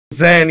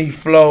Zanny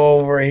Flow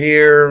over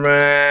here,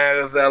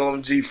 man. It's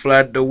LMG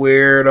Flat the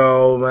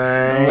Weirdo,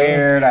 man.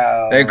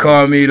 Weirdo. They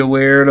call me the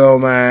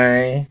Weirdo,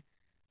 man.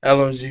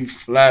 LMG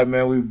Flat,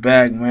 man. We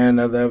back, man.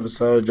 Another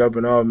episode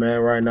jumping off, man.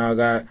 Right now, I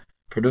got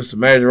producer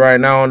Major right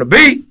now on the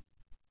beat.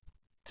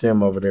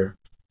 Tim over there.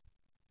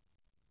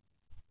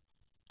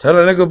 Tell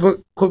the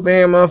nigga quit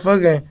being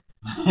motherfucking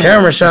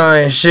camera shy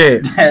and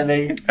shit.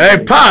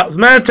 Hey, Pops,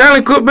 man. Tell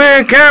him quit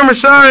being camera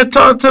shy and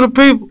talk to the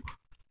people.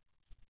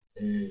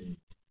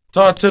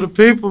 Talk to the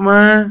people,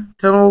 man.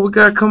 Tell them what we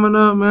got coming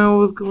up, man.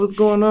 What's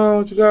going on?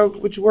 What you got?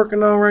 What you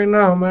working on right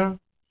now, man?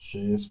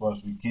 Shit, it's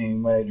supposed to be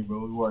King Major, but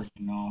we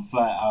working on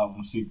Flat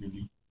album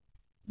secretly.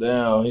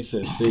 Damn, he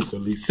said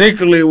secretly.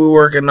 Secretly, we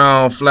working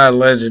on Flat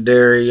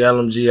Legendary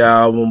LMG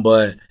album,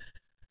 but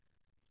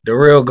the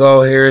real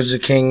goal here is the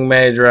King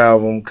Major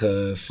album,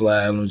 cause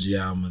Flat LMG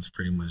album is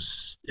pretty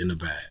much in the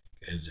bag,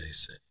 as they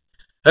say.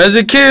 As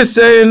the kids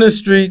say in the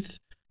streets,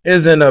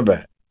 it's in the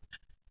bag,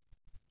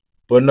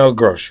 but no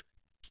grocery.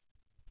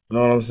 You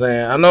know what I'm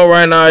saying? I know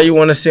right now you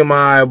want to see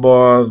my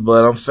eyeballs,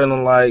 but I'm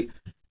feeling like,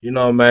 you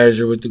know,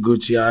 Major with the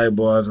Gucci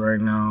eyeballs right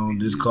now.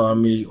 Just call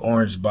me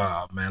Orange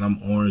Bob, man.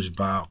 I'm Orange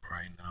Bob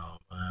right now,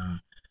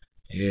 man.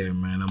 Yeah,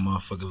 man, that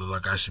motherfucker look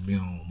like I should be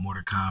on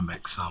Mortal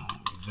Kombat something.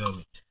 You feel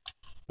me?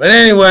 But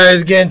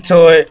anyways, get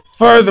into it.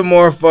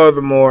 Furthermore. What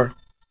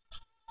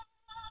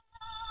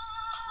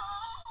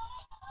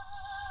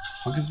the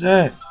fuck is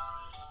that?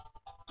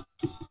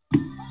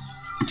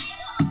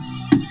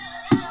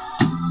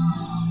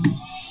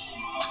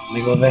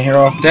 Niggas in here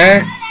off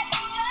that?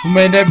 Who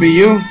made that? Be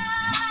you?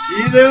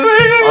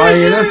 Oh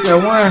yeah, that's that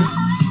one.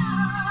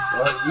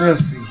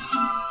 Nipsey.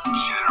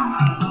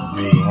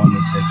 I'm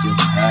gonna take your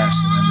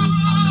passion.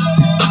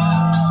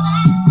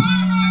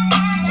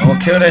 Don't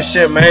kill that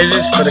shit, man.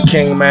 Just for the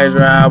King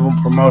Major album,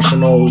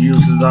 promotional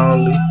uses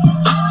only.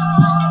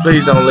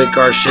 Please don't lick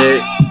our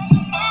shit.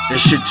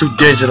 This shit too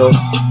digital.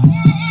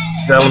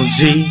 It's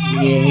LMG.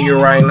 We in here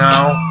right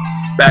now.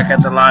 Back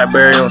at the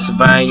library on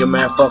Savannah,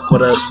 man. Fuck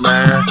with us,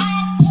 man.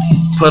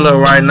 Pull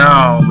up right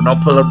now, but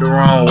don't pull up the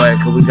wrong way,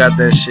 cause we got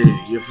that shit.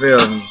 You feel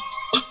me?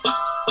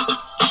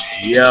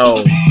 Yo.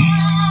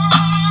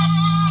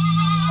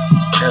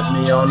 Catch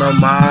me on the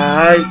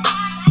mic.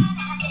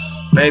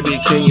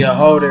 Baby, can you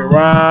hold it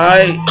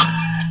right?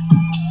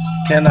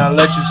 Can I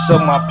let you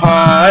suck my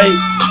pipe?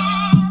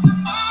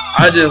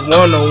 I just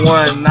wanna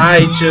one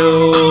night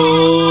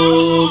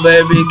you.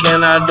 Baby,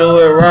 can I do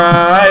it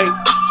right?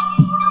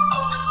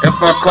 If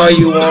I call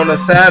you on a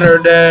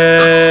Saturday,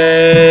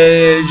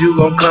 you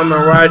gon' come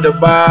and ride the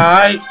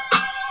bike?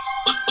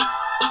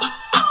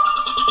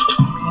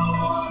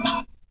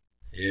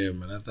 Yeah,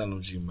 man, that's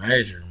LMG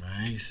Major,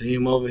 man. You see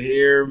him over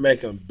here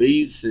making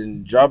beats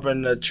and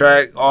dropping the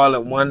track all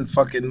at one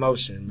fucking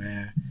motion,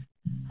 man.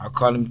 I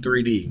call him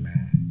 3D,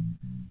 man.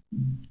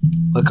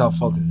 Look how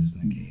focused this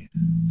nigga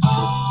is.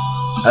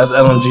 That's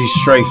LMG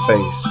straight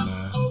face, man.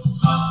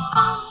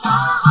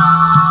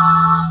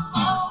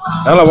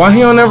 Hello, why he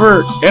don't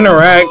ever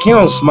interact? He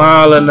don't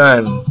smile or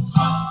nothing.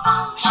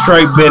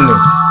 Straight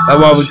business. That's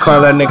why we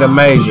call that nigga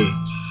Major.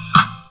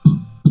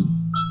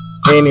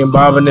 He ain't even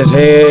bobbing his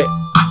head.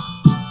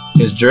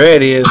 His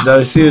dread is, though.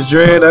 You see his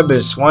dread? That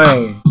bitch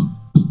swinging.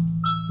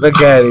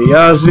 Look at it.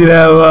 Y'all see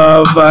that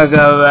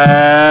motherfucker,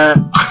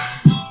 man?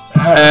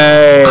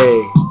 Hey.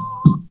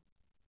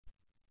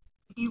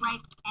 If you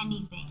write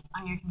anything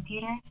on your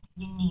computer,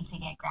 you need to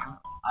get grounded.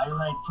 I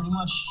write pretty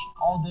much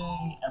all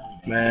day, every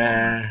day.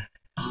 Man.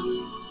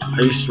 I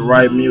used to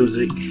write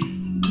music,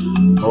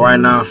 but right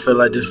now I feel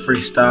like just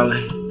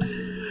freestyling.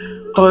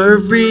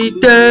 Every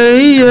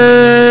day,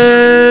 yeah.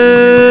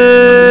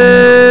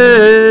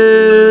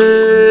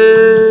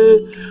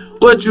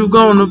 What you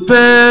gonna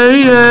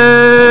pay? Yeah.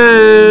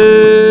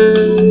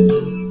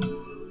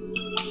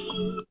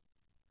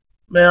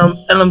 Man, I'm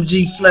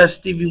LMG Flat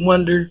Stevie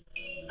Wonder.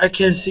 I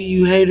can see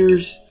you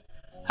haters.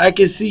 I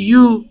can see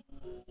you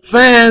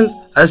fans.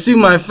 I see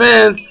my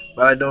fans,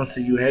 but I don't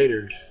see you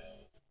haters.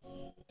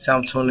 See,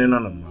 I'm tuning in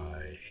on the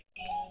mic.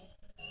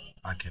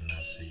 I cannot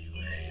see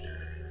you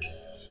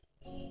haters.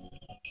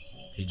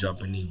 He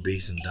dropping these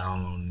beats and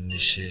downloading this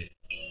shit.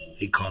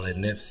 He call it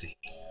Nipsey.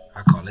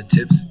 I call it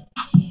Tipsy.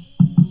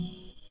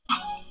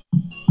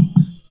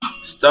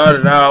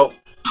 Started out,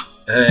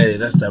 hey,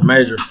 that's that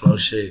Major flow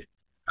shit.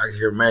 I can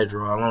hear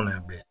Major all on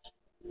that bitch.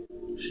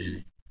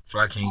 Shit.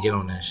 I can't get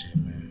on that shit,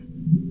 man.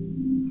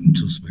 I'm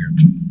too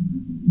spiritual.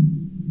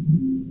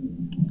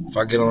 If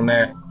I get on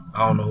that,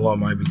 I don't know who I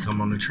might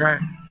become on the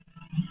track.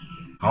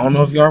 I don't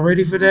know if y'all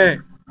ready for that.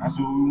 That's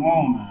what we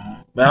want,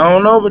 man. But I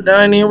don't know, but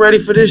I ain't even ready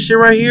for this shit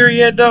right here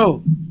yet,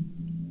 though.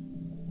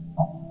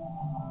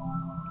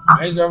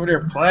 He's over there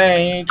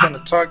playing. He ain't trying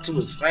to talk to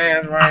his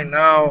fans right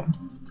now.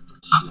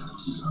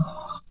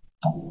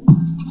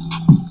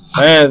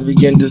 Fans be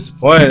getting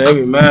disappointed. They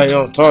be mad you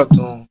don't talk to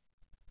them.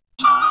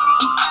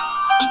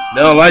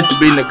 They don't like to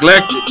be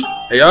neglected.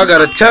 Hey, y'all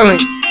gotta tell him.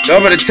 Y'all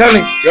better tell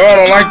him. Y'all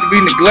don't like to be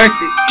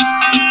neglected.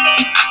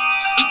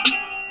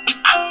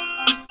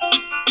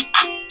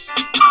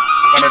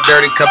 I got a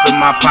dirty cup in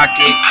my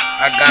pocket.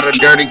 I got a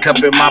dirty cup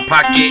in my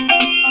pocket.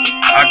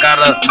 I got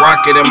a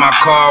rocket in my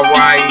car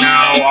right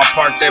now. I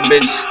park that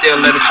bitch, still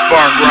let it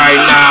spark right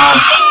now.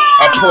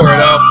 I pour it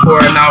up,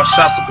 pouring out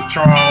shots of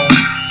Patron.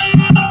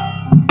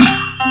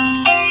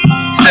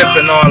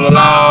 Sipping all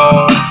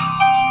alone.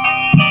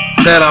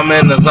 Said I'm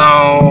in the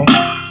zone.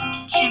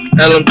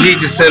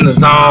 LMG just in the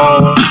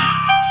zone.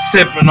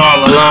 Sipping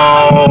all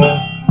alone.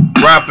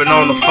 Rapping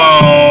on the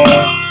phone.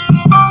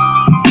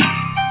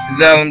 It's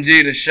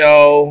LMG the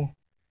show.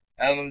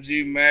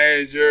 LMG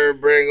Major,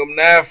 bring them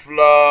that flow.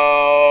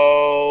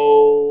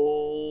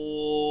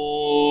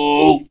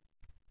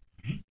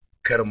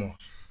 Cut them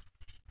off.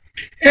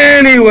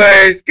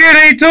 Anyways, get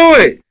into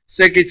it.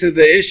 Stick it to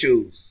the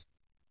issues.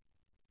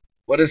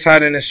 What is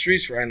hot in the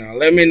streets right now?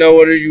 Let me know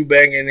what are you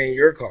banging in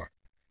your car,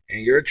 in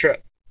your truck,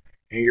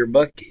 in your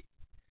bucket.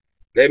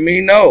 Let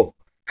me know.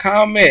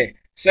 Comment.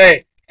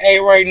 Say, hey,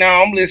 right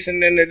now I'm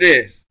listening to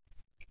this.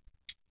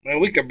 Man,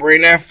 we could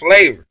bring that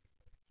flavor.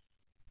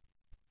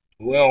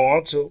 We don't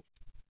want to.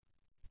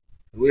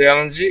 We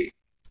LMG.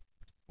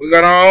 We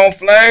got our own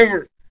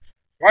flavor.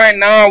 Right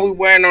now, we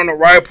waiting on the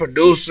right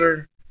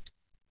producer.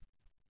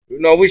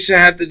 You know, we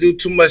shouldn't have to do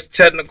too much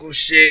technical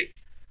shit.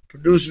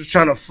 Producers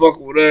trying to fuck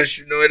with us.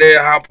 You know,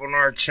 they'll hop on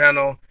our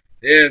channel.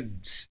 They'll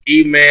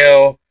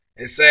email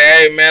and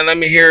say, hey, man, let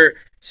me hear.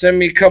 Send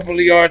me a couple of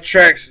y'all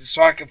tracks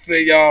so I can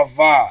feel y'all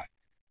vibe.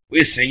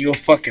 We'll send you a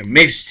fucking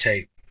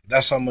mixtape.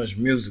 That's how much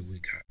music we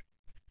got.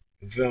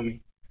 You feel me?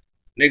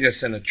 Nigga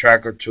send a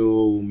track or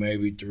two,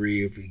 maybe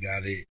 3 if he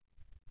got it.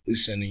 We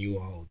sending you a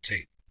whole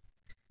tape.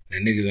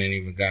 The niggas ain't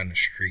even got in the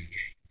street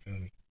yet. You feel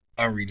me?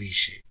 Unreleased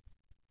shit.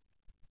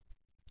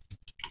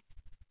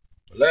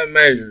 But let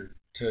Major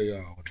tell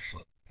y'all what the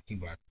fuck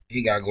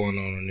he got going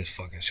on this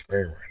fucking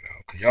screen right now.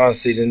 Cause y'all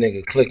see this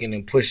nigga clicking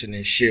and pushing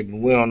and shit, but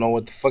we don't know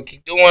what the fuck he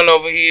doing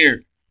over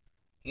here.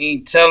 He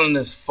ain't telling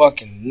us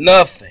fucking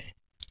nothing.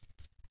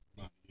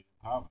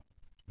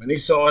 Man,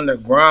 he's so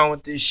underground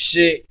with this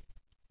shit.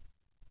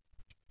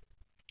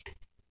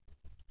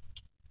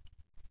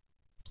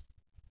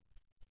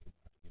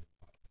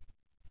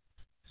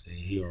 See,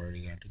 he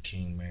already got the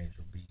King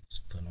Major beats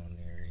put on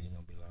there. He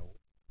gonna be like,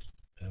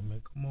 hey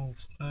man, come on,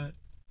 Flat.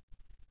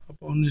 Hop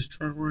on this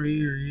track right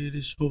here. Yeah,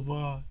 this your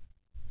vibe.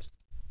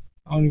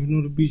 I don't even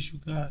know the beats you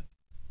got.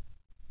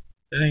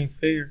 That ain't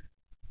fair.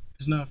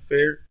 It's not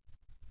fair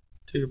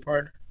to your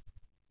partner.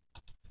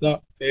 It's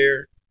not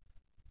fair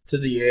to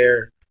the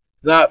air.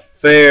 It's not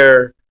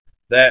fair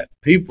that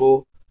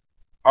people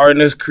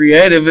aren't as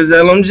creative as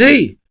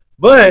LMG.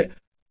 But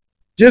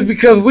just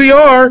because we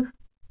are,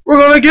 we're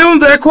going to give them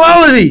that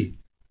quality.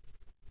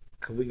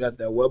 Because we got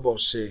that Webo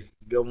shit.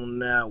 Give them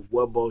that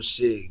Webo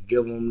shit.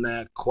 Give them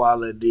that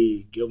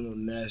quality. Give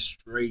them that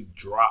straight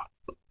drop.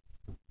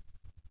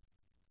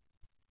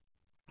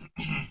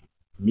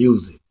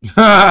 Music.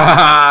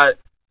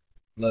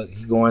 Look,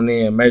 he going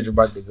in. Major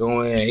about to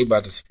go in. He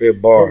about to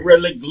spit bars.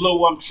 Gorilla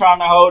glue, I'm trying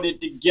to hold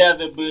it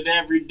together, but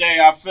every day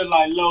I feel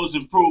like Lowe's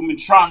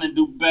improvement, trying to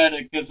do better,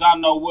 cause I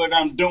know what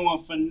I'm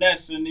doing,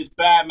 finessing is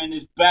bad, man,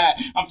 it's bad.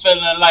 I'm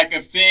feeling like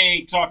a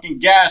fiend, talking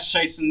gas,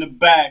 chasing the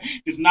bag,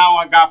 cause now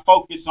I got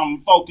focus, I'm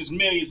focused,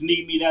 millions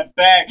need me that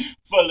bag,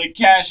 full of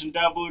cash and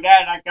double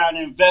that, I got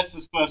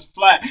investors plus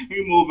flat,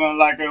 he moving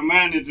like a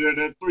manager,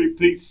 the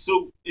 3-piece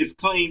suit is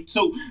clean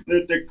too,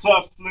 the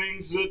club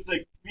flings with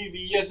the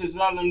BBS is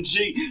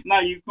LMG. Now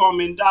you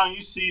coming down,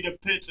 you see the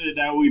picture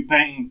that we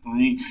paint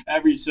clean.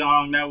 Every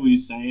song that we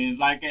say is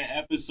like an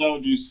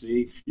episode you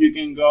see. You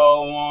can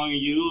go on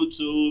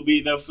YouTube,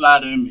 either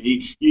flatter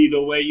me.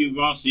 Either way you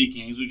gon' see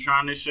kings. We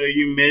trying to show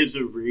you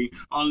misery.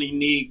 Only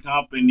need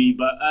company,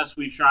 but us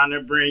we trying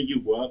to bring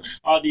you up.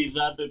 All these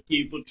other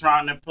people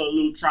trying to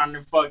pollute, trying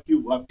to fuck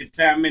you up,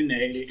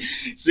 contaminated.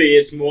 See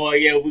it's more,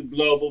 yeah, we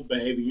global,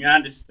 baby. You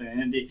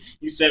understand it?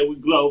 You say we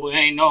global,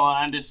 ain't no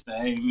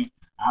understatement.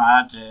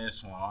 I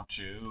just want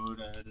you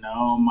to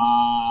know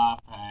my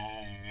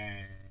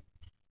pain.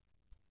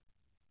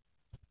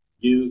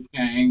 You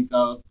can't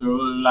go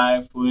through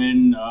life with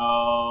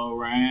no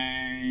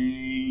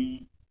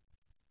rain,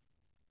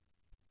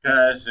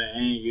 'cause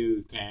then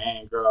you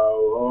can't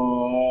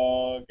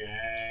grow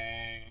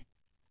again.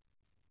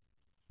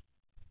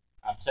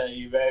 I tell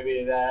you,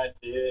 baby, that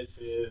this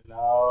is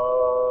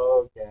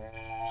no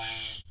game.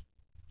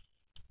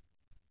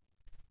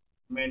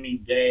 Many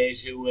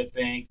days you would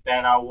think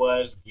that I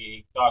was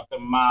geek. Off the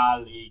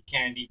Molly,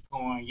 candy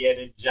corn, yeah,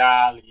 the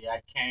jolly.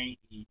 I can't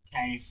eat,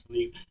 can't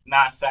sleep,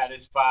 not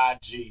satisfied,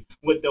 G.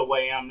 With the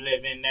way I'm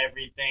living,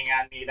 everything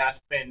I need, I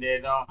spend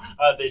it on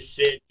other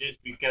shit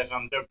just because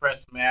I'm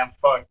depressed, man.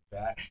 Fuck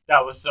that.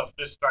 That was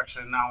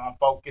self-destruction. Now I'm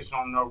focused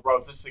on the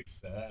road to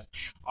success.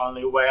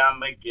 Only way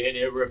I'ma get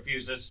it,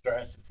 refuse to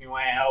stress. If you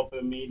ain't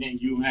helping me, then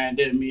you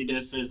handed me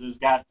the scissors.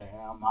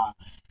 Goddamn,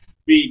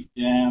 Be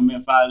damn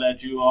if I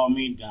let you hold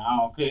me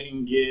down.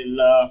 Couldn't get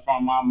love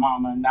from my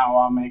mama, now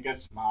I make her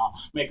smile,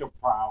 make her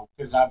proud.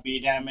 Cause I be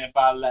damn if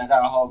I let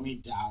her hold me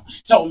down.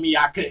 Told me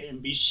I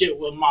couldn't be shit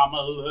with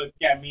mama, look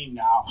at me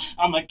now.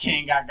 I'm a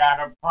king, I got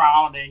a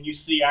crown, and you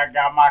see I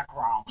got my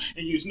crown.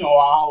 And you know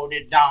I hold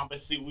it down, but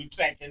see we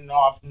taking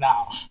off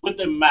now. With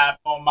the map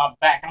on my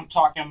back, I'm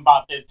talking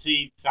about the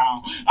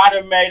T-Town. I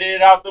done made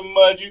it out the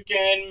mud, you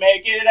can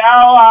make it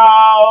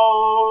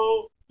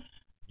out.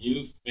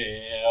 You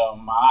feel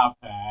my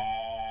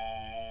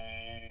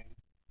pain.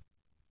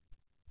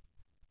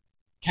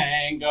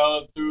 Can't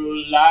go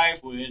through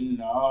life with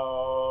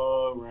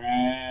no rain.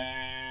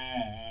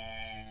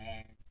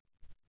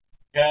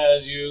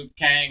 Cause you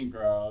can't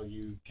grow,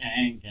 you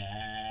can't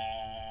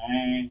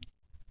gain.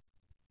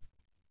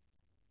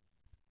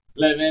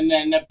 Living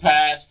in the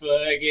past,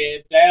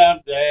 forget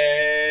them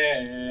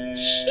days.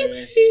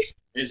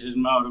 It's just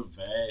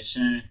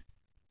motivation.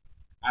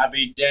 I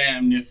be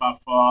damned if I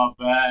fall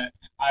back.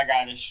 I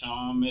gotta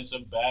show 'em it's a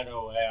better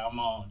way. I'm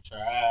on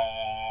track.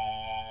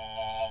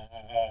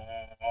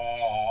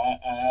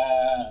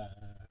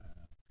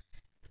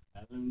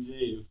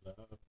 LMG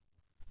flow.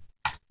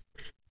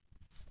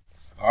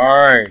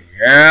 Alright,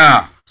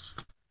 yeah.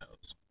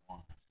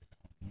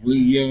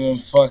 We giving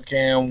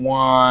fucking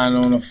wine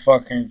on the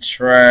fucking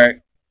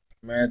track.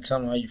 Man, tell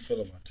me how you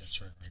feel about that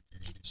track right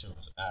there. This shit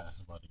was ass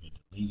about to get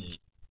deleted.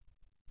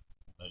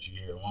 Let you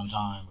hear it one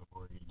time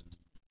before you delete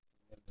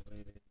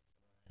it.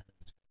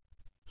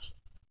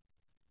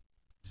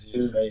 See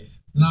his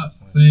face. It's not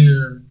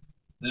fair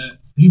that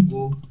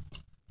people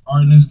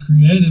aren't as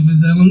creative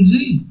as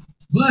LMG.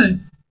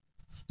 But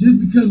just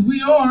because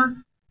we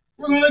are,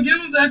 we're gonna give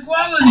them that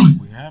quality.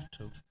 We have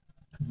to.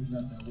 We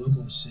got that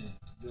Wibble shit.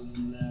 Give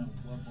them that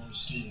Wibble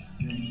shit.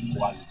 Give them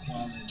that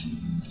quality.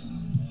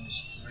 That's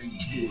straight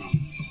good.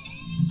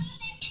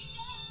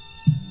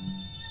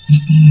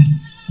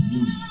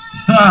 Music.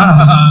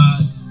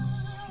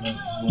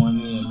 Going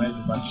in, make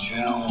it about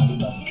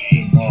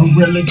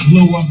Gorilla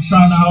Glue, I'm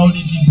trying to hold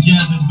it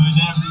together, but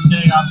every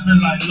day I feel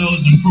like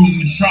Lowe's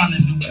improvement, trying to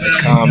do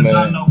better. Comment.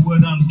 I know what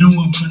I'm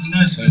doing,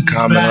 finesse.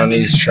 Comment on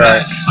these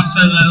tracks. I'm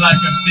feeling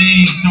like a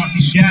fiend, talking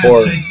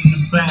Support. gas, chasing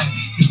the bag.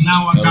 Cause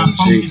now I got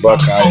LMG focus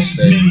on Buckeye both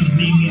State. millions,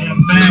 need me a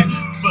bag.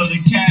 For the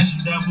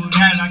cash, double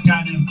that, I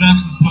got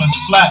investors plus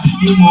flat.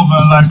 You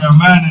moving like a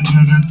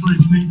manager, the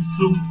 3-piece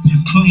suit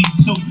is clean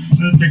too.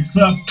 The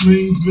club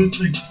cleans with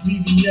the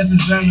VVS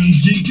is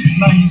LMG.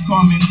 Now you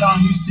coming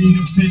down, you see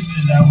the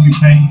picture that we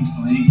paint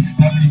clean.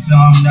 Every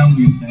song that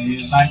we say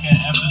is like an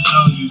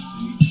episode you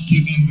see.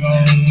 You can go.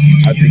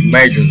 I think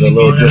Major's a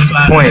little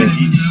disappointed.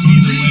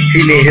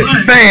 He need his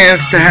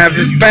fans to have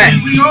his back.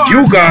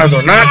 You guys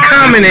are not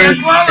commenting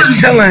and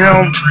telling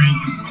him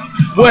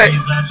what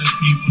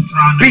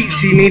beats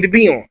he need to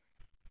be on.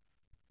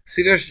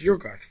 See, that's your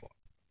guys' fault.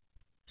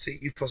 See,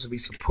 you're supposed to be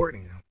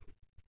supporting him.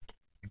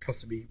 You're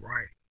supposed to be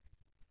riding.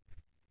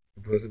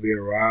 You're supposed to be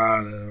a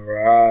rider.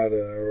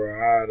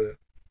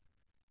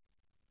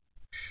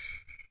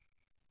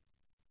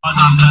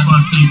 I'm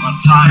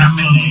trying to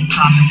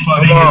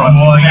fuck Come on.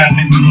 boy, I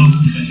been blue.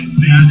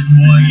 See this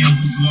boy, yeah,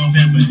 we blow.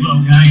 Said we blow,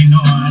 I ain't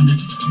know I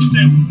understand.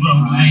 Said we blow,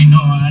 I ain't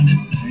know I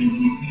understand.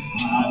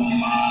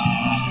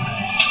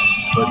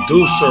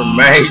 Producer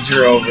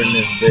Major over in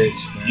this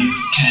bitch, man. You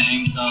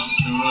can't go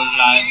through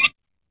life.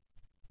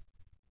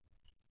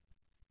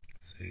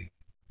 See.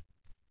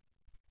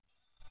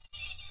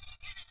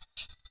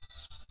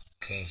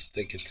 Cause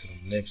stick it to the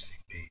Nipsey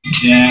beat.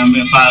 Damn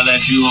if I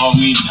let you hold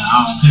me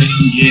down.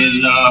 Couldn't get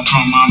love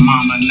from my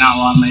mama,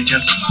 now I make her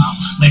smile,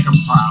 make her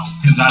proud.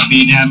 Cause I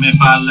be damn if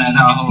I let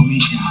her hold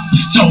me down.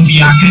 Told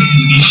me I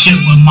couldn't be shit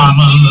with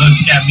mama, look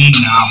at me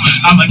now.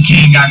 I'm a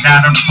king, I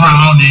got a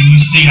crown, and you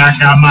see I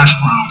got my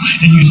crown.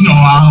 And you know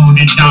I hold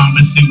it down,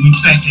 but see we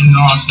taking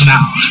off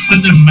now.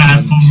 Put the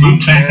map on my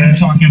back, I'm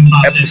talking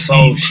about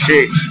episode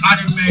shit.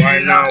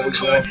 Right now we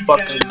going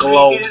fucking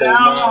global,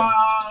 man.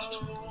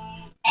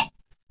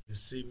 You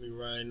see me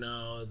right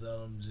now as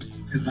LMG.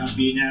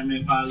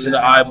 See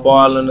the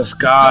eyeball in the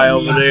sky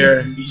over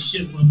there.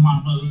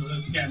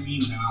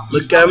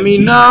 Look at me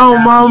now,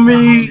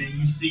 mommy.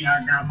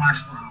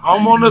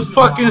 I'm on the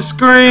fucking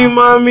screen,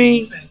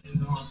 mommy.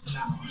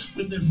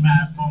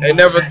 They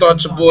never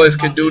thought your boys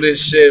could do this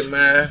shit,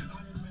 man.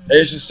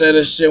 They should say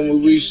this shit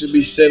when we should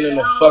be sitting in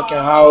a fucking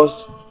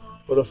house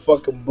with a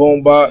fucking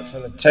boombox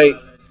and a tape.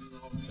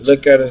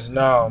 Look at us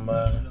now,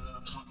 man.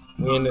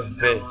 We in this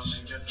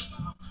bitch.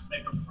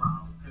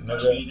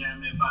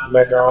 Nigga,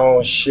 make our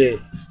own shit.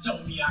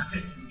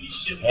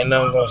 Ain't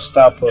nothing gonna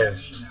stop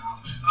us.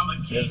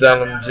 It's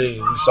LMG.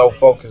 We so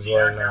focused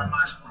right now.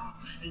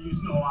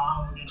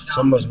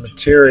 So much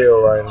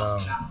material right now.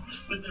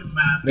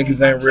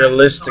 Niggas ain't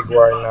realistic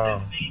right now.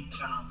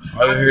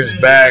 All you hear is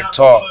bag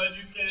talk.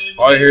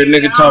 All you hear is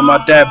nigga talking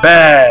about that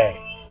bag.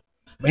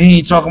 But he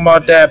ain't talking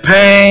about that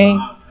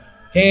pain.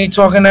 He ain't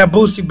talking that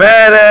Boosie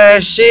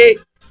badass shit.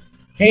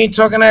 He ain't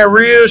talking that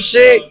real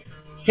shit.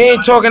 He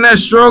ain't talking that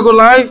struggle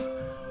life.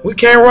 We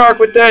can't rock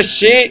with that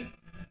shit.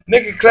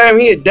 Nigga claim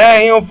he a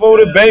dad, he don't fool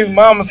with baby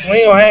mama, so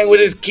he don't hang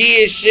with his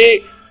kids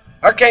shit.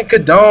 I can't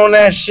condone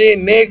that shit,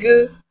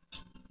 nigga.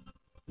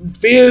 You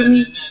feel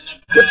me?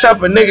 What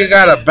type of nigga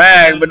got a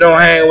bag but don't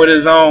hang with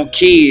his own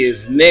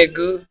kids,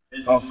 nigga?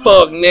 Oh,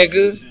 fuck,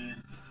 nigga.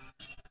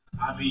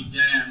 I be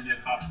damned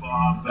if I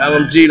fall back.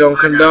 LMG don't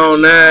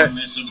condone that.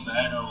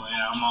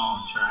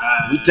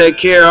 We take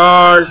care of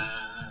ours.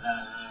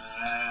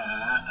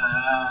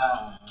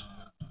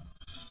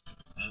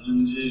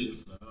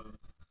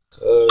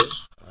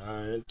 Cause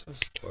I ain't the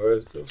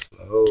first to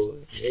flow.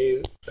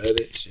 Nigga, let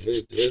it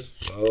shit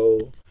just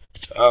flow.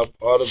 Chop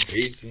all the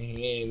beats and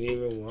he ain't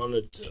even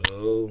wanna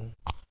do.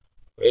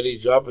 Really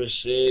dropping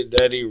shit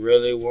that he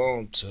really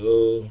want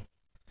to.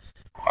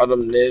 All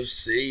them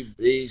Nipsey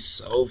beats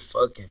so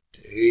fucking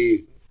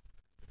deep.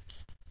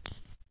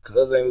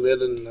 Cause ain't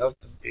lit enough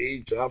to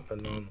be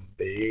dropping on the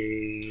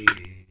beat.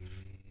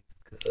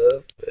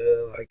 Cause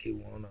feel like he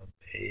wanna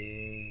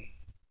be.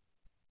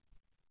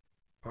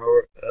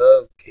 Power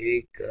up,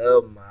 kick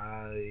up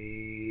my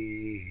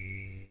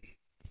E.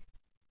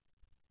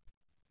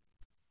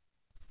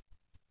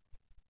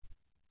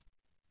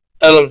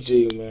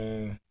 LMG,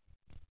 man.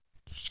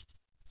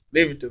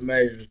 Leave it to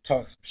Major to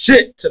talk some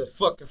shit to the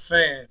fucking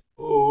fans.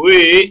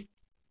 Ooh-wee.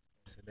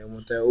 So they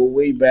want that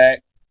ooh-wee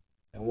back.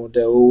 They want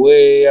that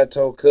ooh-wee. I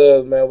told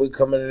Cuz, man, we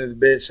coming in this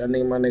bitch. I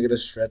need my nigga to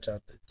stretch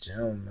out the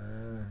gym,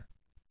 man.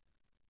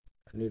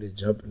 I need to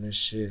jump in this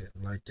shit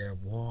like that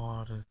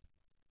water.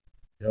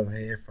 Jump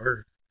head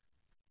first.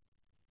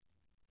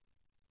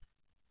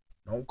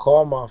 Don't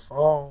call my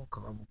phone,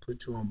 because I'm going to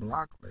put you on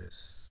block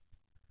list.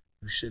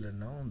 You should have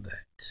known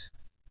that.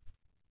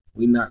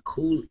 We not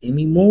cool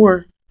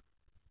anymore.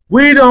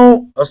 We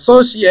don't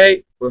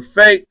associate with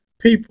fake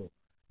people.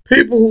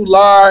 People who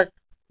lie,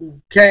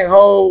 who can't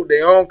hold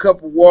their own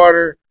cup of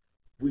water.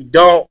 We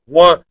don't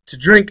want to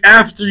drink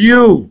after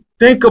you.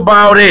 Think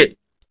about it.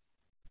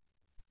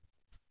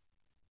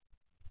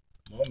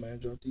 Come on, man,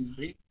 drop these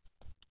beats.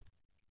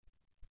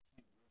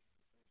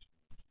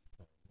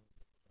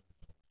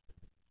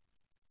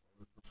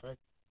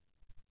 Perfect.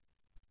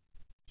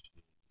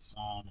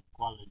 Sound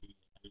quality.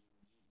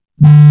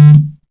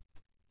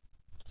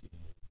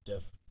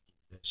 Definitely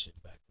get that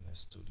shit back in the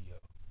studio.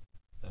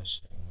 That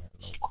shit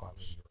ain't no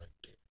quality right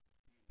there.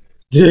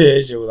 Yeah,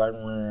 that shit was like,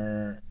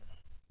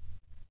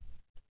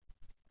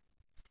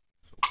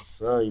 so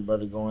what's up? You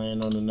better go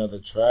in on another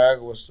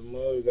track. What's the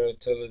move? You gotta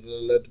tell it to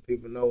let the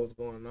people know what's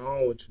going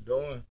on, what you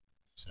doing.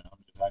 So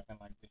I'm just acting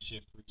like this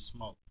shit free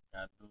smoke.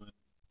 Gotta do it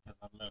because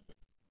I love it.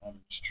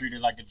 Just treat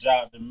it like a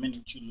job the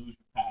minute you lose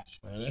your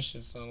passion. Man, that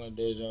shit sound like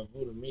deja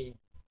vu to me.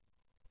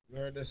 You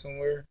heard that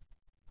somewhere?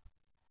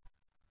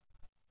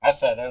 I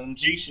said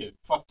LMG shit.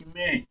 Fuck you,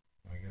 man.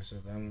 Like I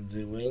said,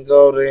 LMG, we ain't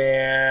go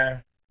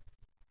there.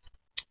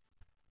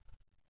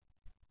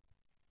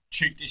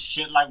 Treat this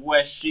shit like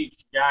wet sheets.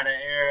 You gotta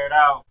air it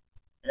out.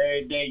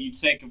 Every day you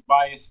take it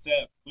by your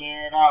step.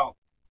 Clear it out.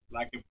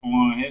 Like a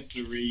foreign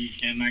history, you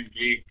cannot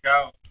get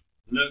caught.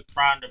 Look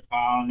frowned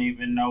upon, don't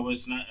even know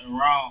it's nothing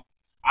wrong.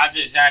 I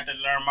just had to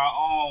learn my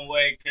own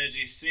way, cause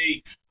you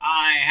see,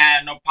 I ain't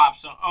had no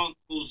pops or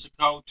uncles to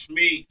coach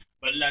me.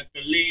 But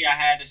luckily, I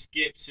had a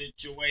skip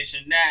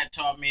situation that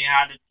taught me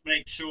how to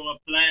make sure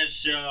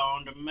pleasure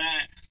on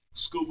demand.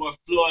 Scuba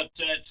floor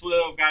to at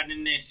 12 got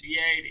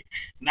initiated.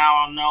 Now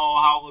I know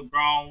how a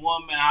grown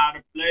woman how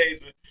to play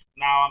it.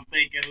 Now I'm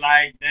thinking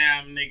like,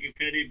 damn nigga,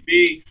 could it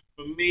be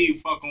for me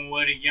fucking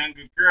with a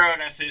younger girl?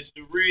 That's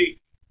history.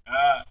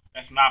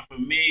 That's not for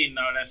me.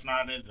 No, that's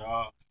not at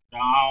all. No,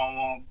 I don't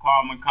want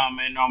karma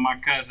coming on my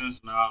cousins.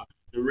 No.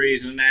 The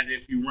reason that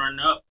if you run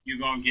up, you're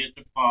going to get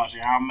the pause.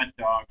 Yeah, I'm a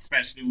dog,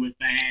 especially with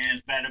the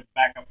hands better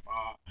back up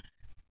off.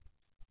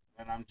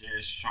 But I'm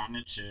just trying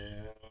to chill.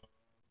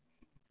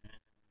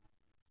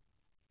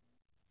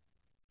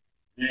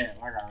 Yeah,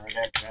 I got rid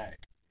of that back.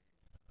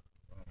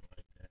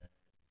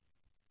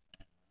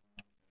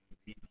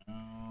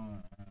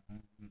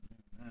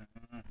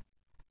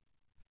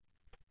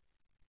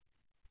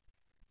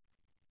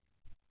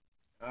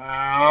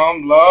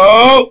 I'm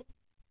low.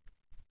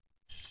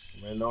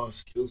 Man, no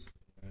excuses,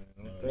 man.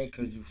 Don't think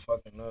because you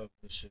fucking up,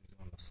 this shit's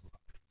gonna slide.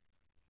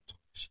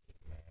 Shit,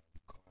 man. We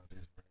call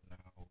this right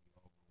now. We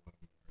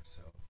overwhelming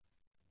ourselves.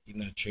 He's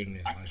not treating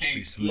this like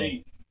free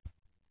smoke.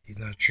 He's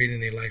not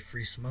treating it like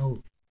free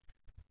smoke.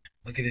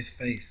 Look at his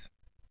face.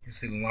 You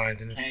see the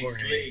lines in his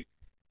forehead.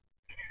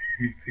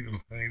 You see the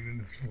lines in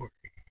his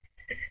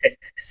forehead.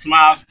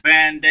 Smiles,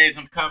 band-aids,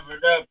 I'm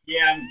covered up.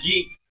 Yeah, I'm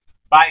geek.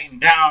 Biting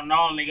down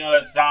only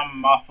cause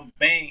I'm off a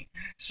bean.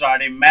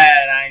 Shawty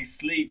mad, I ain't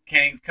sleep,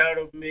 can't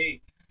cuddle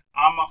me.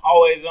 I'm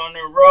always on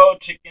the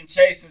road, chicken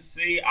chasing,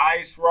 see.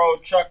 Ice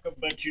road trucker,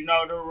 but you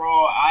know the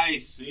road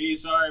ice. See,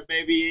 sorry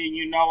baby, and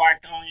you know I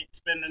can only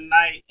spend the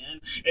night. And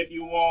if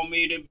you want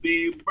me to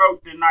be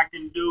broke, then I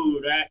can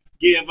do that.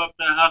 Give up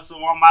the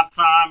hustle on my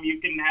time, you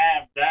can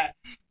have that.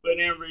 But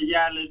in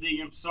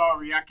reality, I'm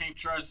sorry, I can't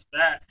trust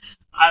that.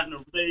 I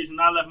the reason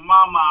I left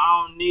mama,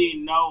 I don't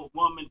need no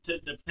woman to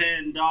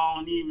depend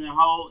on, even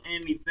hold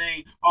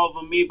anything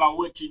over me by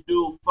what you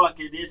do. Fuck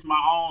it, it's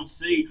my own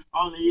seed.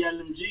 Only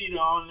LMG,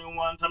 the only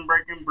ones I'm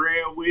breaking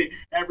bread with.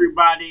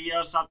 Everybody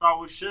else I thought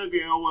was sugar,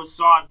 it was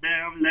salt.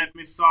 Damn, left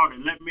me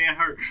salted, left me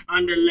hurt.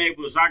 Under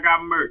labels, I got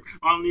murked.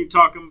 Only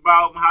talking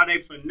about how they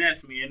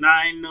finesse me, and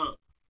I ain't know.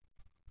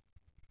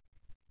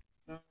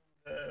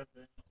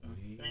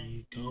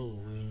 We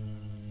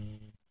going.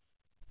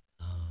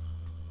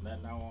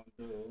 Nothing I want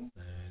to do.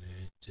 Let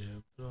it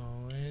just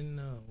blow in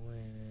the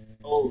wind.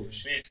 Oh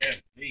shit,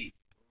 that's deep.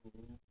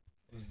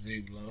 It's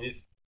deep, blow. I gotta take this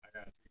shit like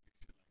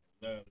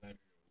a love letter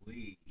to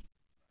weed.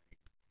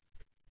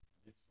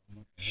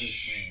 Like, this is what I'm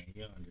saying.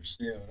 You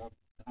understand what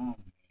I'm talking about?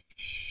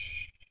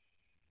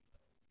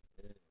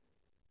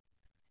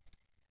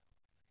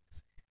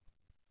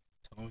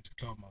 Tell me what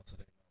you're talking about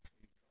today.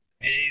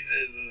 I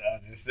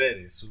just said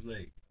it. It's too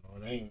late. No,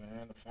 it ain't,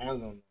 man. The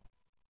fans don't know.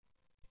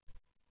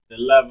 The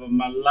love of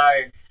my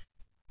life.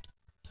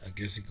 I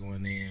guess he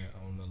going in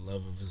on the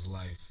love of his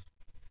life.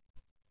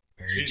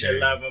 Mary She Jane. the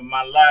love of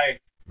my life.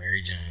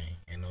 Mary Jane.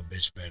 Ain't no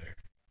bitch better.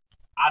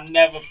 I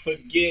never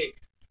forget.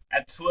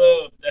 At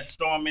 12, that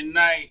stormy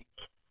night.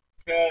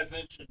 Cuz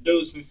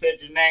introduced me, said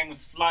your name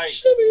was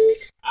Flight.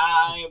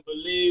 I ain't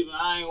believe it.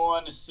 I ain't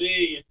want to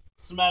see you.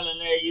 Smelling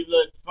there, you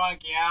look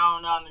funky. I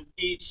don't want to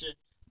eat you.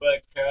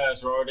 But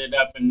cuz rolled it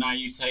up and now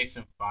you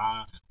tasting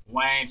fine.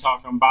 We ain't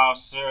talking about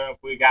syrup.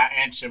 We got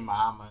Aunt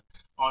Jemima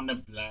on the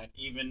blunt,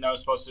 even though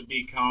it's supposed to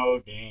be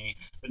codeine.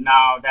 But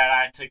now that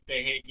I took the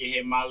hit, you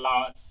hit my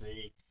Lord,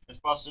 see. It's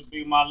supposed to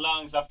be my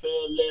lungs. I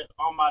feel lit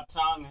on my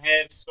tongue.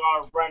 Head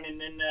start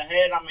running in the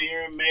head. I'm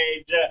hearing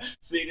major.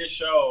 See the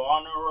show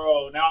on the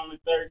road. Now only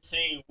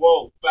 13.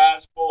 Whoa,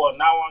 fast forward.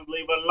 Now I'm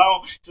leave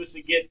alone just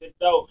to get the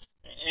dough.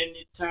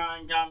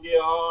 Anytime come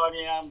get hard,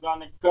 yeah, I'm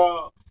gonna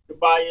call. To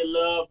buy your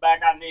love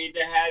back, I need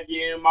to have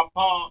you in my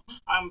palm.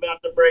 I'm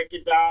about to break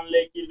it down,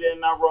 lick it,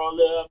 then I roll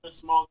it up and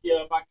smoke you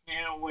up. I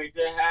can't wait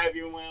to have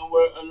you when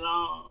we're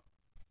alone.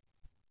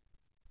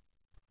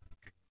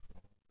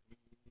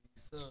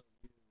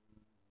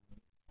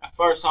 At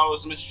first, I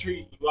was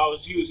mistreating you. I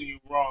was using you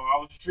wrong. I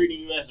was treating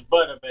you as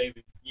butter,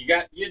 baby.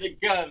 You're the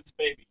guns,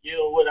 baby.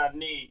 You're what I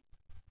need.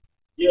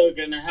 You're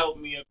gonna help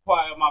me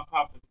acquire my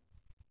property.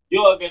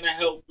 You're gonna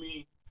help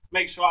me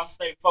make sure I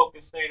stay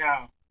focused, stay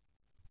down.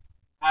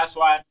 That's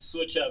why I had to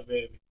switch up,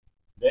 baby.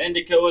 The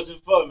indica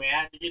wasn't for me.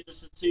 I had to get the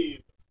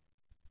sativa.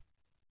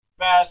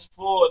 Fast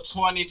forward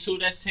 22,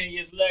 that's 10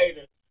 years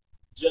later.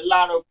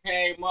 Gelato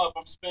came up.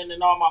 I'm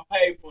spending all my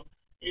paper.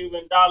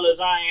 Even dollars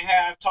I ain't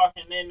have,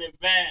 talking in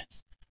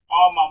advance.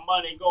 All my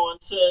money going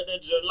to the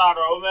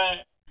gelato,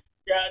 man.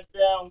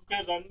 Goddamn,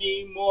 cause I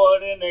need more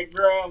than a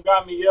gram.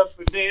 Got me up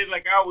for days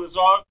like I was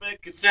all the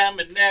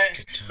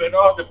contaminated. But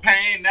all the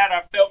pain that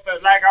I felt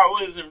like I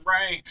was in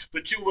rain.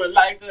 But you were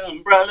like the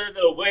umbrella,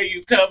 the way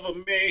you cover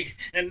me.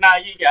 And now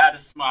you got a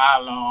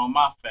smile on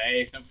my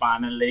face. And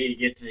finally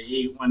get to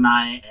eat when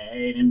I ain't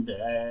ate in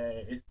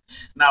days.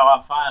 Now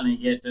I finally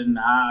get to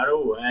nod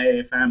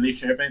away. Family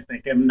tripping,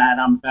 thinking that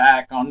I'm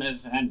back on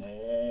this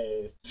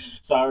days.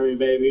 Sorry,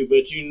 baby,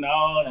 but you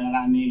know that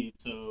I need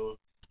to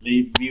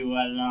leave you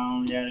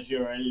alone, yes,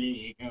 you're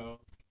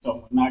illegal.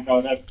 So when I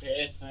go to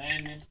piss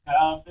in this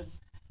cup,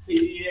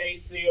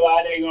 THC,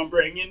 why they gonna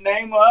bring your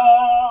name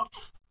up?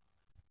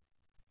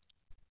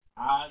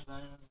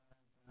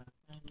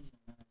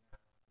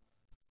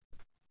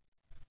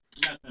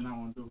 Nothing I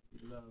wanna do for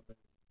you, love, baby.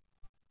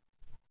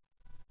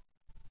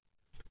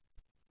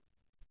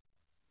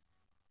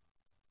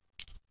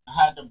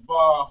 I had to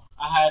borrow,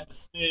 I had to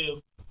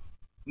steal.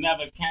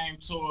 Never came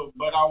to it,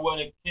 but I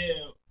would've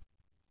killed.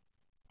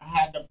 I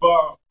had to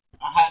borrow,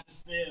 I had to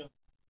steal.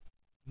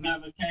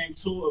 Never came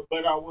to it,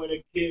 but I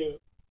would've killed.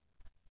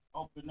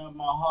 Open up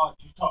my heart,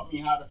 you taught me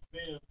how to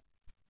feel. You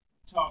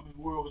taught me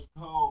the world was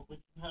cold, but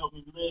you helped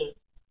me live.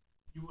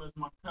 You was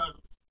my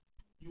cuddle,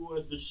 you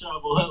was the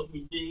shovel, helped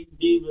me dig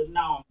deeper.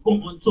 Now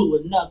I'm going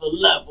to another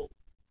level.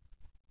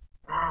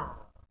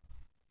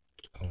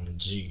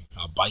 LMG,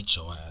 I'll bite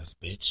your ass,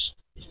 bitch.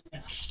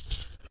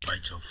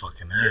 Bite your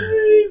fucking ass.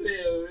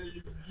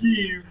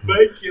 You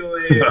bite your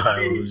ass.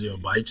 I'll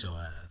bite your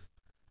ass.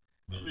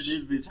 Bitch.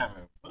 This bitch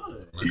having fun.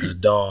 Like a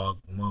dog,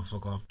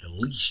 motherfucker off the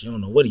leash. You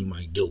don't know what he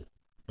might do.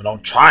 But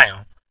don't try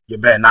him. You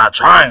better not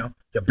try him.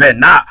 You better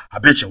not. I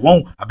bet you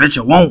won't. I bet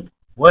you won't.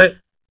 What?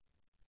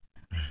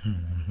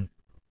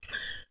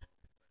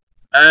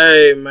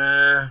 Hey,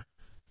 man.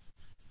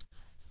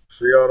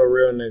 Free all the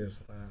real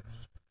niggas, man.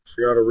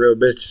 Free all the real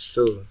bitches,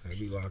 too. They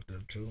be locked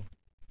up, too.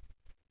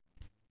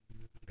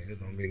 Niggas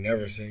don't be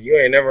never saying. You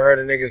ain't never heard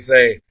a nigga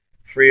say,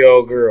 free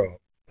old girl.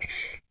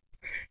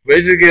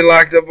 Bitches get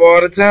locked up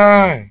all the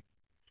time.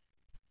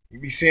 You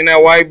be seeing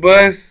that white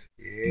bus?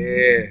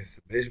 Yeah, it's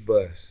a bitch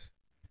bus.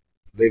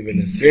 Live in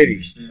the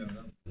city.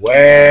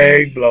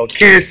 Wave, blow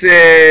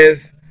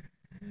kisses,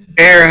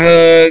 air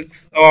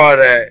hugs, all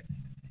that.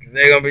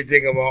 They gonna be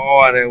thinking about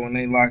all that when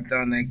they locked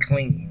down, they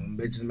clean.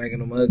 Bitches making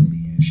them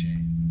ugly and shit.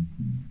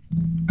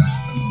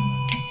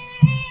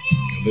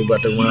 We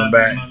about to run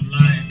back.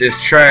 This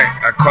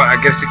track,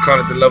 I guess he called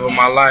it The Love of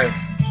My Life.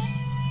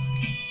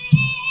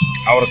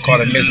 I would have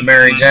called it Miss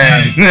Mary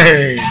Jane.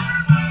 Hey.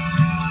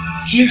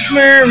 Miss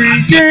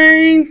Mary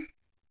Jane.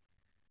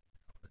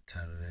 The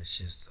title of that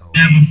shit so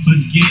never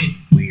forget.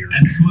 weird.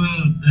 At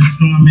 12, that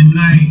stormy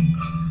night.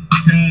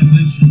 Cuz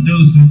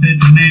introduced me, said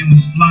the name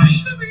was Flight.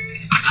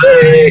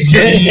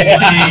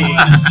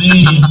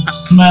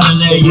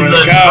 Smelling that you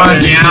look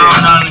funny, I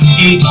don't know the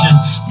future.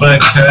 But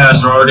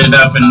cuz wrote it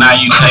up and now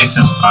you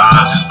tasting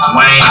fine.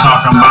 We ain't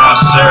talking about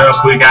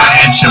syrup, we got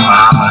Aunt your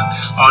mama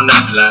on the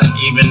blunt,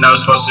 even though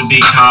it's supposed to be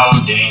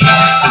codeine.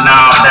 But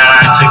now that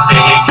I took the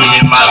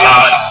hickey, hit my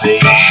lungs, see.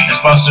 It's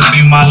supposed to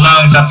be my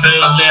lungs, I feel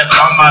it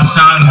on my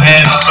tongue.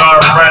 Head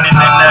start running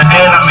in the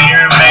head, I'm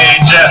hearing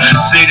major.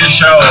 See the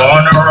show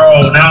on the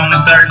road, down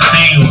to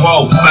 13.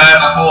 Whoa,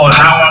 fast forward,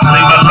 now I'm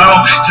leave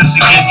alone just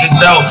to get the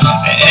dough.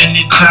 And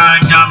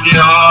anytime come get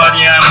hard,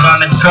 yeah, I'm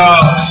gonna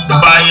call to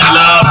buy your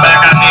love back.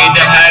 I need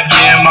to have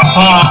you in my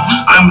palm.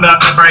 I'm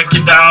about to break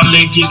it down,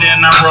 lick it,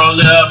 then I roll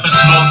it up and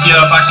smoke you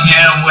up. I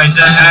can't wait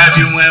to have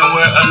you when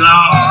we're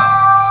alone.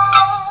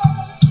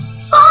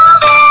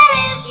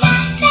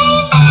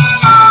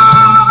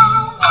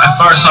 At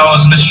first I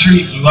was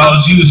mistreating you, I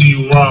was using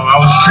you wrong. I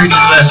was treating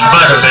you as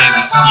butter,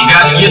 baby. You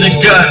gotta get the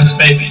guns,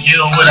 baby.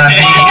 You're what I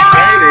need.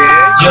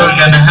 You're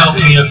gonna help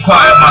me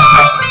acquire my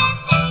power.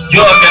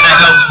 You're gonna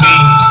help me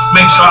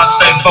make sure I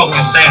stay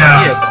focused, stay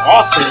down.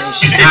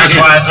 That's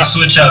why I had to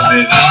switch up,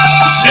 baby.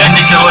 That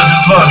nigga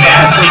wasn't for me.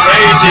 I said,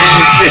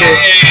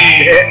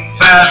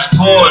 fast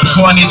forward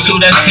 22,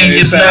 that's 10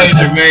 years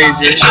later.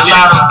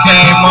 Gelato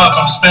came up,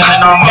 I'm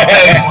spending all my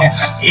paper.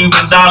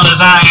 Even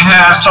dollars I ain't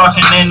have,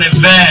 talking in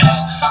advance.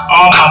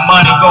 All my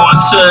money going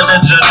to the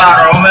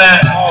gelato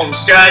man.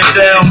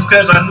 Goddamn,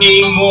 cause I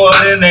need more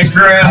than that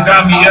gram.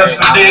 Got me up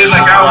for this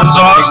like I was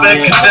off that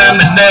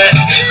contaminant.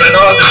 But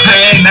all the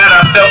pain that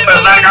I felt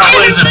like I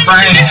was in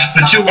rain.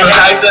 But you were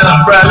like the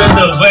umbrella,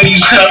 the way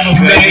you cover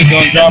me.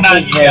 Now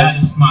you got a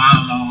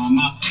smile on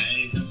my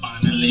face. And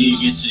finally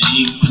get to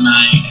eat when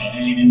I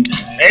ain't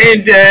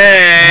hating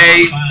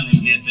days.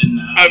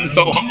 I'm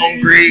so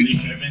hungry.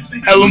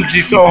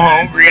 LMG so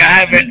hungry.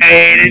 I haven't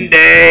ate in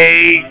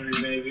days.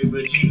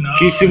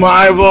 Can you see my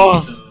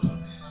eyeballs?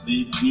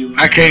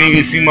 I can't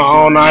even see my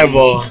own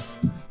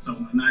eyeballs.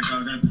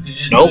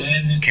 Nope,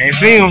 can't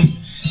see them.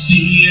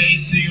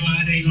 THC,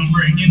 why they gon'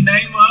 bring your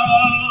name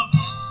up?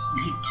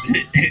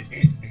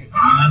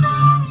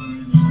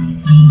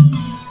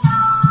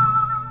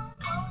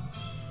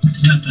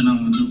 Nothing I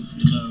wanna do for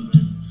your love,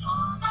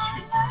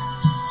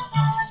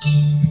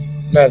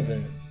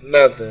 baby.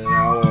 Nothing I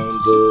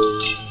won't do.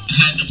 I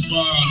had to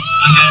borrow,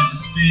 I had to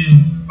steal.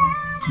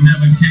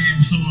 Never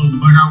came to it,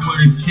 but I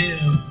would've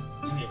killed.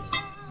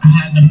 I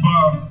had to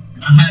borrow,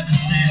 I had to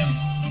steal.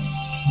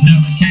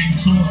 Never came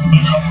to it,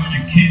 but I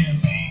would've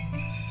killed.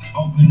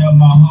 Opened up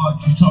my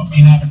heart, you taught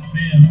me how to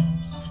feel.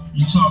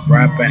 You taught me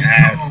Rapping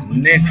ass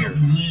nigga.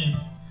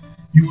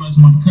 You was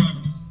my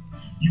cutter.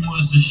 You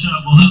was the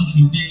shovel, helped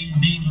me dig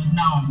deeper.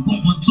 Now I'm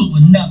going to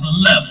another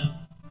level.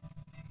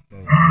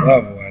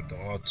 Level at the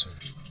altar.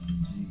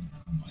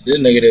 This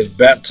nigga just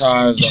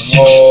baptized the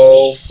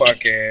whole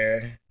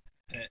fucking.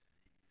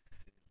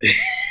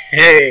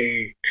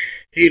 Hey,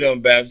 he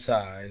done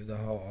baptized the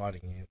whole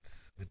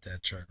audience with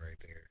that track right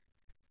there.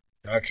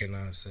 Y'all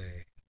cannot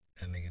say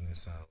that nigga didn't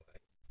sound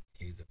like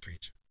he's a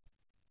preacher.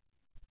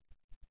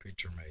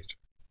 Preacher major.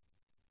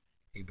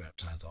 He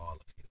baptized all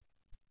of you.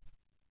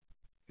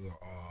 You are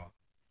all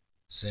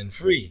sin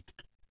free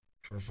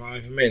for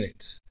 5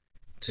 minutes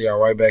till y'all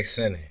right back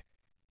sinning.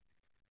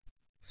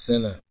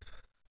 Sin up.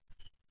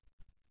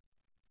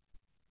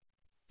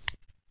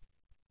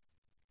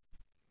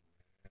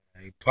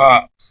 Hey,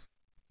 Pops,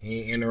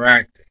 he ain't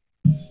interacting.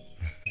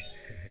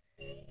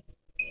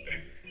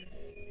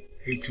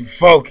 He too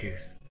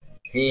focused.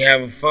 He ain't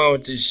having fun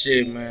with this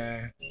shit,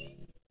 man.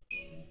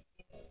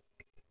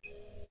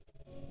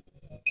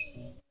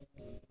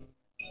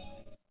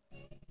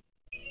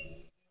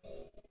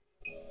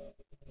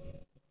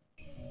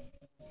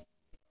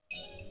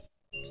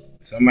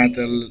 So I'm at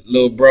the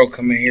little bro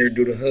come in here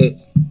do the hook.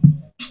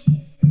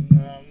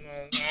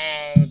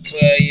 I'm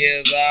 12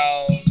 years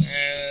old,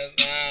 and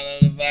I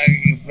don't know if I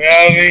can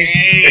feel me.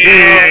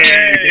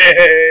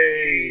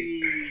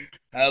 Hey.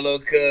 Hello,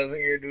 cousin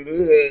here do the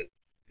hook.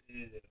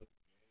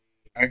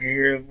 I can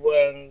hear his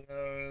voice.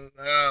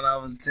 I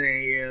was 10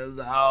 years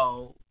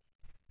old.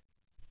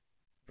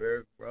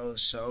 Big bro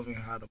showed me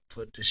how to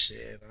put the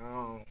shit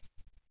on.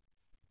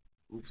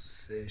 Oops,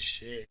 said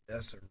shit.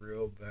 That's a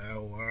real bad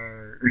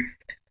word.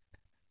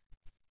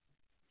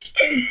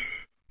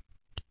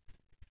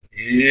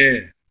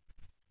 Yeah.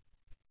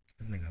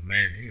 This nigga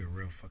made he a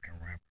real fucking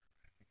rapper.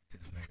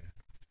 This nigga.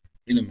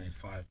 He done made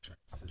 5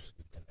 tracks this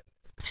weekend.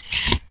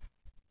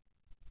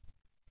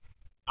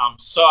 I'm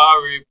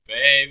sorry,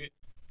 baby.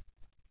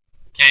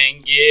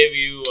 Can't give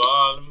you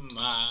all of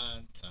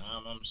my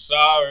time. I'm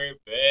sorry,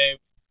 baby.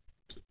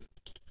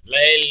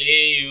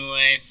 Lately you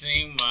ain't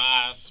seen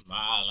my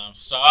smile. I'm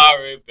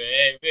sorry,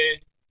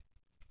 baby.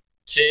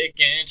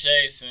 Chicken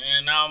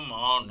chasing, I'm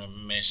on a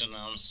mission.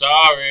 I'm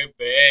sorry,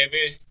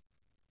 baby.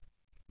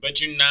 But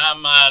you not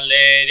my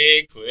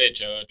lady, quit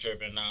your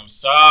tripping, I'm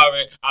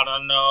sorry. I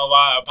don't know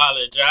why I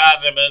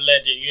apologize, but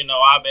let you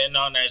know I've been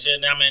on that shit,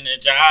 I'm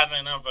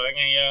energizing, I'm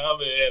fucking your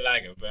bit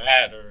like a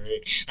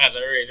battery. That's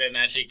the reason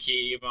that she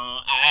keep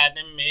on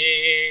adding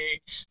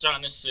me,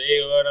 trying to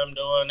see what I'm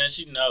doing and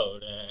she know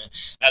that.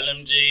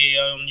 LMG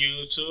on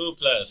YouTube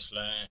plus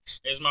fly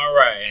is my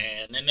right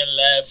hand and the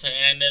left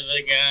hand is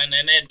a gun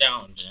and it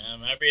don't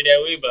jam. Every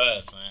day we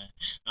bustin'.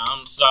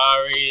 I'm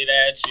sorry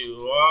that you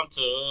want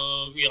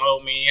to. You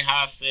owe me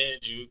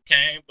hostage, you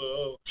can't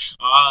boo.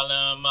 All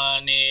the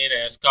money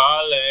that's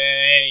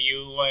calling,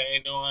 you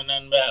ain't doing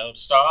nothing but help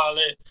stall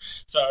it.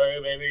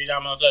 Sorry, baby,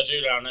 I'ma flush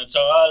you down the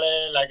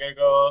toilet like a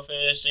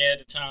goldfish. At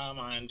the time,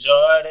 I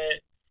enjoyed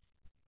it.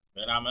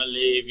 But I'ma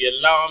leave you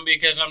alone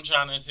because I'm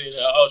trying to see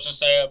the ocean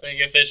stay up in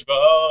your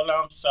fishbowl.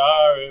 I'm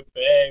sorry,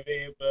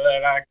 baby,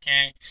 but I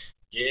can't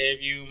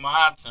give you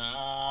my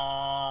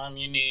time.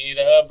 You need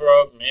a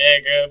broke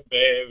nigga,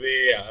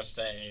 baby. I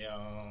stay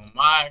on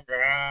my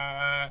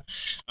grind.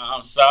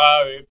 I'm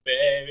sorry,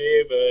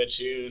 baby, but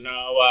you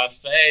know I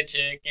stay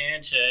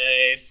chicken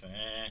chasing.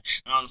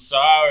 I'm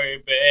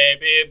sorry,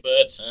 baby,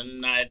 but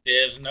tonight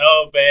there's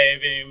no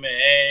baby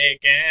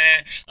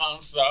making.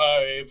 I'm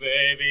sorry,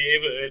 baby,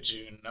 but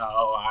you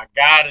know I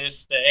gotta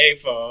stay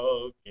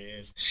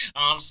focused.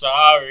 I'm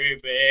sorry,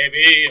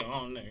 baby,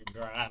 on the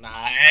grind.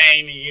 I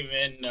ain't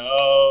even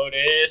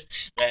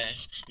noticed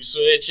that you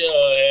switch your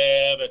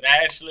hair, but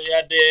actually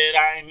I did.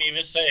 I ain't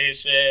even say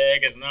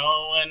shit, cause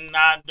knowing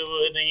I do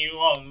it, then you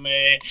want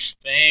me.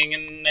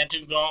 Thinking that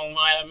you gon'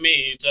 have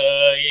me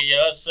tell you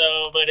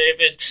yourself, but if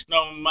it's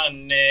no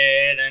money,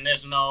 then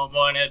there's no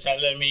point in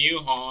telling me you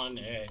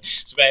horny.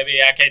 So baby,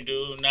 I can't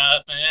do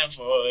nothing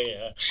for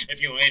you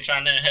if you ain't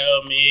trying to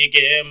help me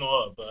get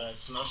more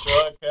butts. No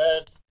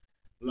shortcuts,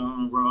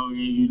 long road, and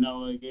you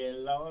know it get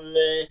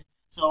lonely.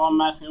 So I'm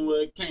asking,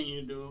 what can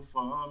you do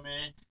for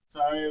me?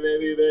 Sorry,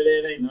 baby, but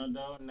it ain't no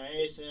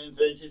donations.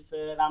 And she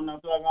said, I'm no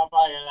plug on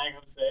fire like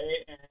I'm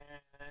saying.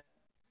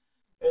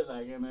 It's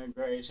like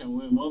immigration.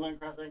 We moving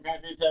across the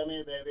country. Tell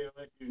me, baby,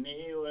 what you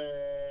need.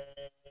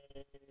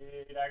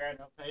 Wait, I got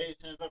no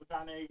patience. I'm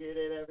trying to get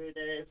it every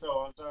day. So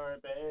I'm sorry,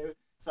 baby.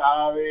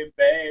 Sorry,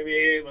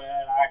 baby, but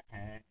I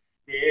can't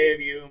give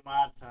you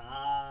my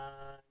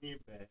time. You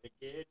better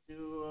get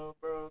you a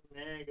broke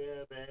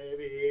nigga,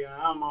 baby.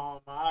 I'm on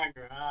my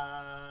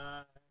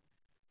grind.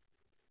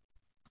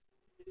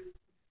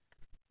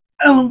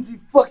 LMG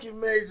fucking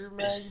Major,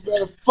 man. You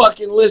better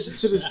fucking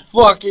listen to this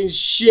fucking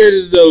shit.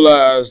 Is the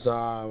last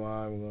time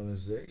I'm gonna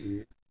say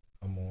it.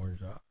 I'm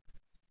Orange Bob.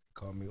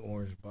 Call me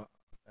Orange Bob.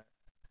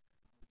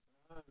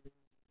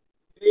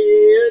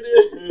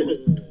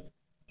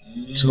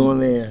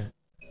 Tune in.